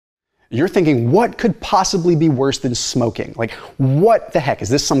You're thinking, what could possibly be worse than smoking? Like, what the heck? Is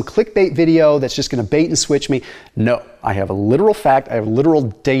this some clickbait video that's just gonna bait and switch me? No, I have a literal fact, I have literal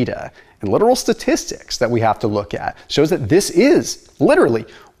data and literal statistics that we have to look at. It shows that this is literally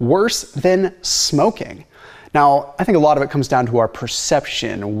worse than smoking. Now, I think a lot of it comes down to our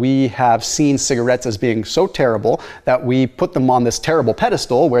perception. We have seen cigarettes as being so terrible that we put them on this terrible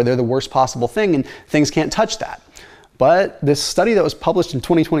pedestal where they're the worst possible thing and things can't touch that. But this study that was published in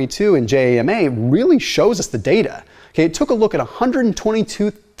 2022 in JAMA really shows us the data. Okay, it took a look at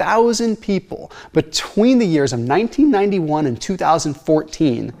 122,000 people between the years of 1991 and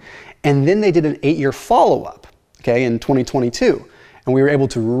 2014, and then they did an 8-year follow-up, okay, in 2022. And we were able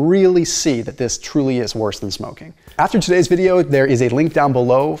to really see that this truly is worse than smoking. After today's video, there is a link down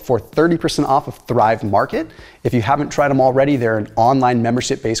below for 30% off of Thrive Market. If you haven't tried them already, they're an online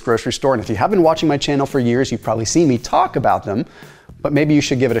membership-based grocery store. And if you have been watching my channel for years, you've probably seen me talk about them, but maybe you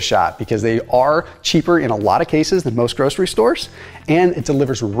should give it a shot because they are cheaper in a lot of cases than most grocery stores, and it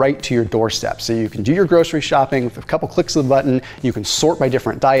delivers right to your doorstep. So you can do your grocery shopping with a couple clicks of the button, you can sort by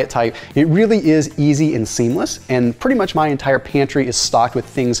different diet type. It really is easy and seamless, and pretty much my entire pantry is stocked with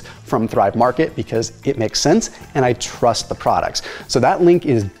things from Thrive Market because it makes sense and I trust the products. So that link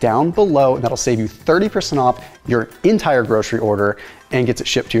is down below and that'll save you 30% off your entire grocery order and gets it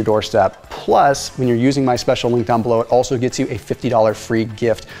shipped to your doorstep. Plus, when you're using my special link down below, it also gets you a $50 free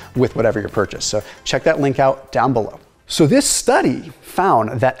gift with whatever your purchase. So check that link out down below. So this study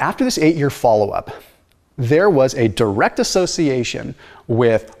found that after this 8-year follow-up, there was a direct association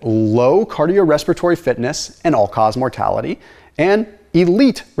with low cardiorespiratory fitness and all-cause mortality and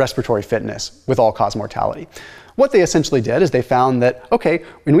elite respiratory fitness with all-cause mortality. What they essentially did is they found that, okay,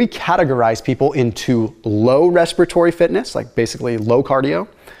 when we categorize people into low respiratory fitness, like basically low cardio,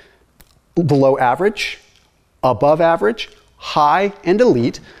 below average, above average, high, and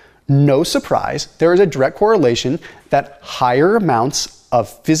elite, no surprise, there is a direct correlation that higher amounts of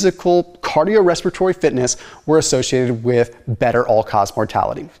physical cardiorespiratory fitness were associated with better all-cause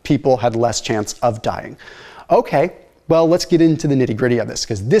mortality. People had less chance of dying. Okay. Well, let's get into the nitty-gritty of this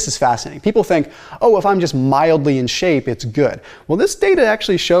because this is fascinating. People think, oh, if I'm just mildly in shape, it's good. Well, this data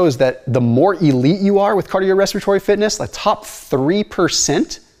actually shows that the more elite you are with cardiorespiratory fitness, the top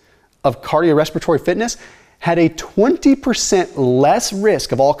 3% of cardiorespiratory fitness had a 20% less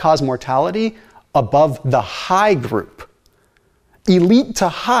risk of all-cause mortality above the high group. Elite to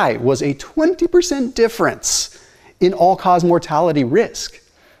high was a 20% difference in all-cause mortality risk.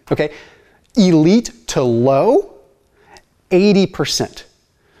 Okay, elite to low, 80%.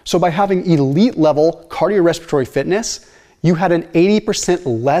 So by having elite level cardiorespiratory fitness, you had an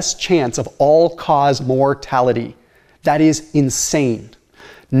 80% less chance of all-cause mortality. That is insane.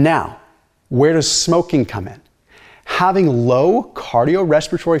 Now, where does smoking come in? Having low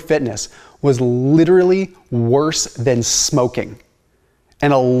cardiorespiratory fitness was literally worse than smoking.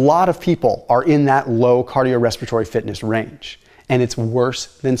 And a lot of people are in that low cardiorespiratory fitness range, and it's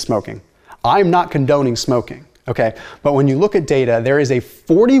worse than smoking. I'm not condoning smoking. Okay, but when you look at data, there is a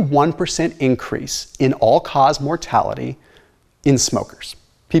 41% increase in all-cause mortality in smokers.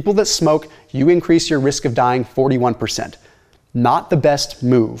 People that smoke, you increase your risk of dying 41%. Not the best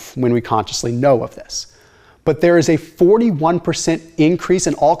move when we consciously know of this. But there is a 41% increase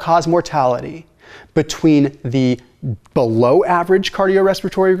in all-cause mortality between the below average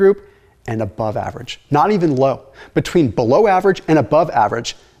cardiorespiratory group and above average. Not even low. Between below average and above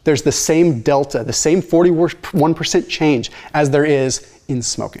average, there's the same delta, the same 41% change as there is in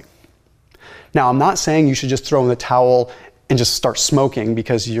smoking. Now, I'm not saying you should just throw in the towel and just start smoking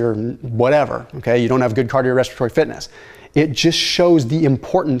because you're whatever, okay? You don't have good cardiorespiratory fitness. It just shows the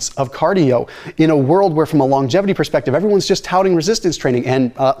importance of cardio in a world where, from a longevity perspective, everyone's just touting resistance training.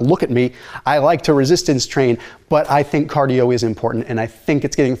 And look at me, I like to resistance train, but I think cardio is important, and I think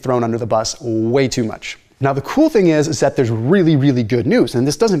it's getting thrown under the bus way too much. Now, the cool thing is that there's really, really good news, and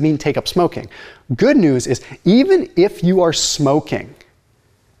this doesn't mean take up smoking. Good news is even if you are smoking,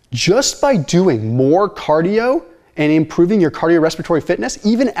 just by doing more cardio and improving your cardiorespiratory fitness,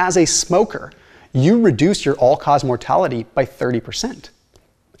 even as a smoker, you reduce your all-cause mortality by 30%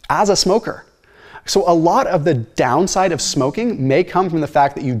 as a smoker. So a lot of the downside of smoking may come from the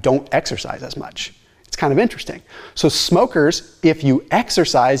fact that you don't exercise as much. It's kind of interesting. So smokers, if you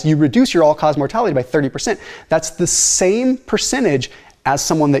exercise, you reduce your all-cause mortality by 30%. That's the same percentage as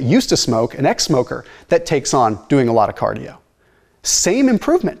someone that used to smoke, an ex-smoker, that takes on doing a lot of cardio. Same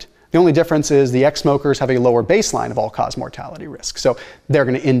improvement. The only difference is the ex-smokers have a lower baseline of all-cause mortality risk. So they're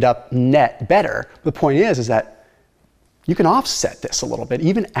going to end up net better. The point is that you can offset this a little bit,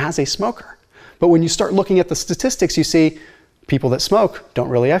 even as a smoker. But when you start looking at the statistics, you see people that smoke don't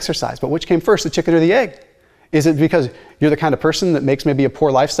really exercise. But which came first, the chicken or the egg? Is it because you're the kind of person that makes maybe a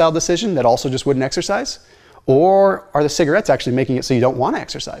poor lifestyle decision that also just wouldn't exercise? Or are the cigarettes actually making it so you don't want to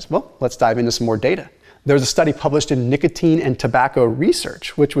exercise? Well, let's dive into some more data. There was a study published in Nicotine and Tobacco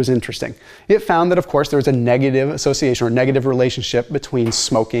Research, which was interesting. It found that, of course, there was a negative association or negative relationship between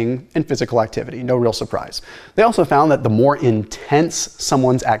smoking and physical activity. No real surprise. They also found that the more intense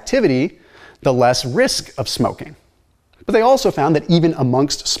someone's activity, the less risk of smoking. But they also found that even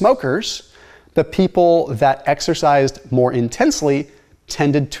amongst smokers, the people that exercised more intensely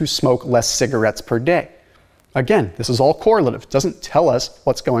tended to smoke less cigarettes per day. Again, this is all correlative. It doesn't tell us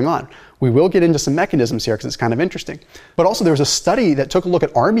what's going on. We will get into some mechanisms here because it's kind of interesting. But also there was a study that took a look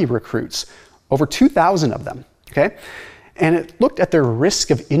at Army recruits, over 2,000 of them, okay? And it looked at their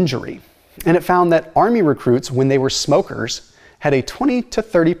risk of injury. And it found that Army recruits, when they were smokers, had a 20 to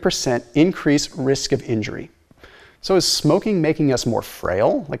 30% increased risk of injury. So is smoking making us more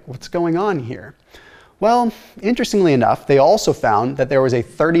frail? Like, what's going on here? Well, interestingly enough, they also found that there was a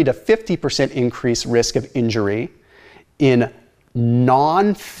 30 to 50% increased risk of injury in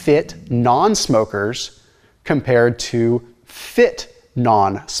non-fit non-smokers compared to fit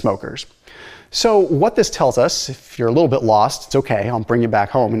non-smokers. So what this tells us, if you're a little bit lost, it's okay, I'll bring you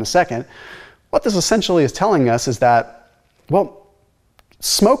back home in a second. What this essentially is telling us is that, well,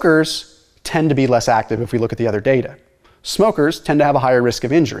 smokers tend to be less active if we look at the other data. Smokers tend to have a higher risk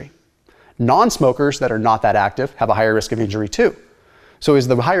of injury. Non-smokers that are not that active have a higher risk of injury too. So is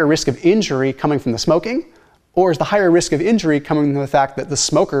the higher risk of injury coming from the smoking, or is the higher risk of injury coming from the fact that the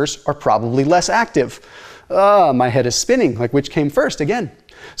smokers are probably less active? My head is spinning, like which came first again?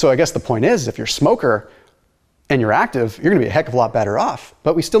 So I guess the point is, if you're a smoker and you're active, you're gonna be a heck of a lot better off.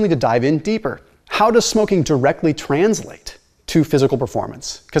 But we still need to dive in deeper. How does smoking directly translate to physical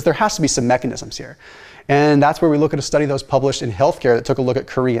performance? Because there has to be some mechanisms here. And that's where we look at a study that was published in Healthcare that took a look at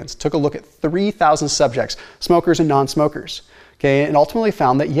Koreans, took a look at 3,000 subjects, smokers and non-smokers, okay, and ultimately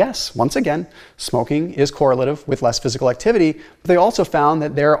found that yes, once again, smoking is correlative with less physical activity, but they also found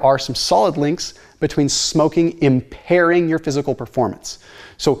that there are some solid links between smoking impairing your physical performance.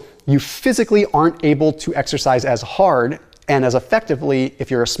 So you physically aren't able to exercise as hard and as effectively if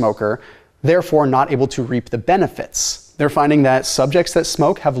you're a smoker, therefore not able to reap the benefits. They're finding that subjects that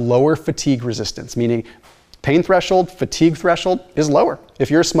smoke have lower fatigue resistance, meaning pain threshold, fatigue threshold is lower. If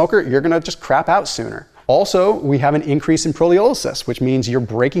you're a smoker, you're gonna just crap out sooner. Also, we have an increase in proteolysis, which means you're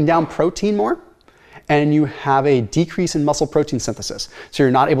breaking down protein more, and you have a decrease in muscle protein synthesis. So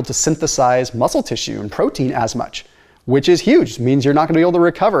you're not able to synthesize muscle tissue and protein as much, which is huge. It means you're not gonna be able to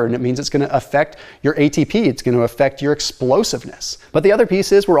recover, and it means it's gonna affect your ATP, it's gonna affect your explosiveness. But the other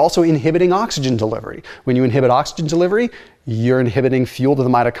piece is we're also inhibiting oxygen delivery. When you inhibit oxygen delivery, you're inhibiting fuel to the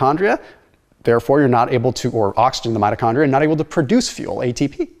mitochondria, therefore you're not able to, or oxygen to the mitochondria, not able to produce fuel,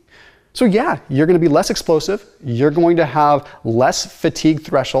 ATP. So yeah, you're gonna be less explosive, you're going to have less fatigue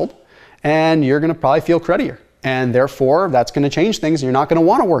threshold, and you're gonna probably feel cruddier. And therefore, that's gonna change things, and you're not gonna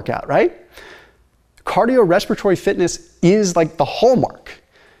wanna work out, right? Cardiorespiratory fitness is like the hallmark.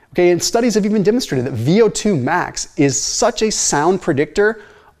 Okay, and studies have even demonstrated that VO2 max is such a sound predictor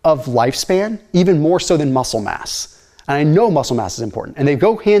of lifespan, even more so than muscle mass. And I know muscle mass is important, and they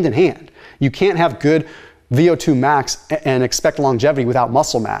go hand in hand. You can't have good VO2 max and expect longevity without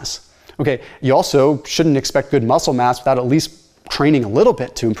muscle mass. Okay, you also shouldn't expect good muscle mass without at least training a little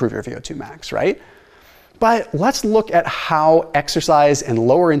bit to improve your VO2 max, right? But let's look at how exercise and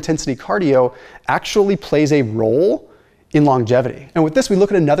lower intensity cardio actually plays a role in longevity. And with this, we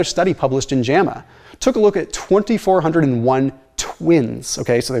look at another study published in JAMA. Took a look at 2,401 twins,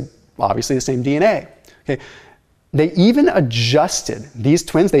 okay? So they're obviously the same DNA, okay? They even adjusted these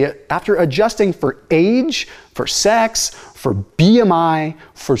twins, after adjusting for age, for sex, for BMI,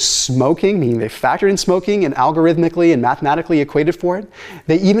 for smoking, meaning they factored in smoking and algorithmically and mathematically equated for it.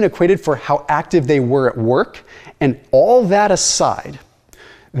 They even equated for how active they were at work. And all that aside,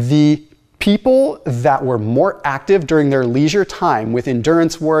 the people that were more active during their leisure time with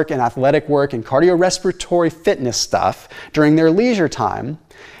endurance work and athletic work and cardiorespiratory fitness stuff during their leisure time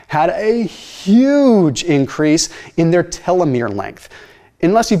had a huge increase in their telomere length.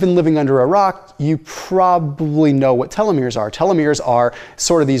 Unless you've been living under a rock, you probably know what telomeres are. Telomeres are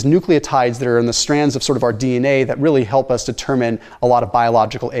sort of these nucleotides that are in the strands of sort of our DNA that really help us determine a lot of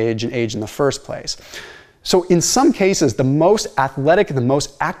biological age and age in the first place. So in some cases, the most athletic and the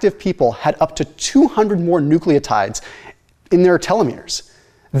most active people had up to 200 more nucleotides in their telomeres.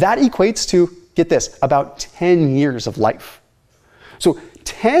 That equates to, get this, about 10 years of life. So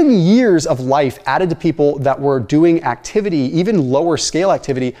 10 years of life added to people that were doing activity, even lower scale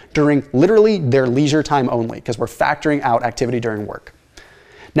activity, during literally their leisure time only, because we're factoring out activity during work.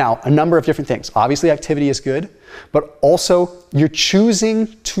 Now, a number of different things. Obviously, activity is good, but also you're choosing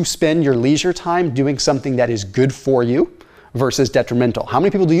to spend your leisure time doing something that is good for you versus detrimental. How many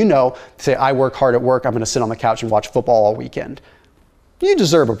people do you know say, I work hard at work, I'm gonna sit on the couch and watch football all weekend? You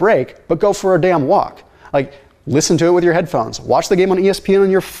deserve a break, but go for a damn walk. Like, listen to it with your headphones. Watch the game on ESPN on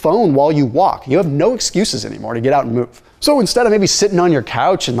your phone while you walk. You have no excuses anymore to get out and move. So instead of maybe sitting on your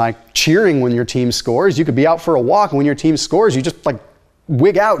couch and like cheering when your team scores, you could be out for a walk, and when your team scores, you just like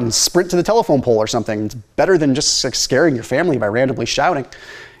wig out and sprint to the telephone pole or something. It's better than just like scaring your family by randomly shouting.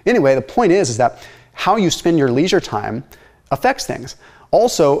 Anyway, the point is that how you spend your leisure time affects things.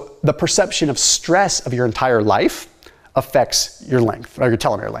 Also, the perception of stress of your entire life affects your length, or your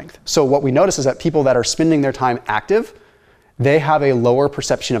telomere length. So what we notice is that people that are spending their time active, they have a lower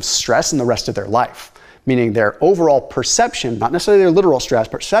perception of stress in the rest of their life, meaning their overall perception, not necessarily their literal stress,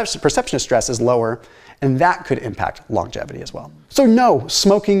 but perception of stress is lower, and that could impact longevity as well. So no,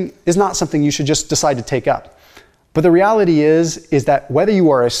 smoking is not something you should just decide to take up. But the reality is that whether you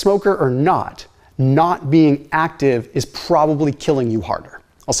are a smoker or not being active is probably killing you harder.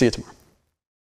 I'll see you tomorrow.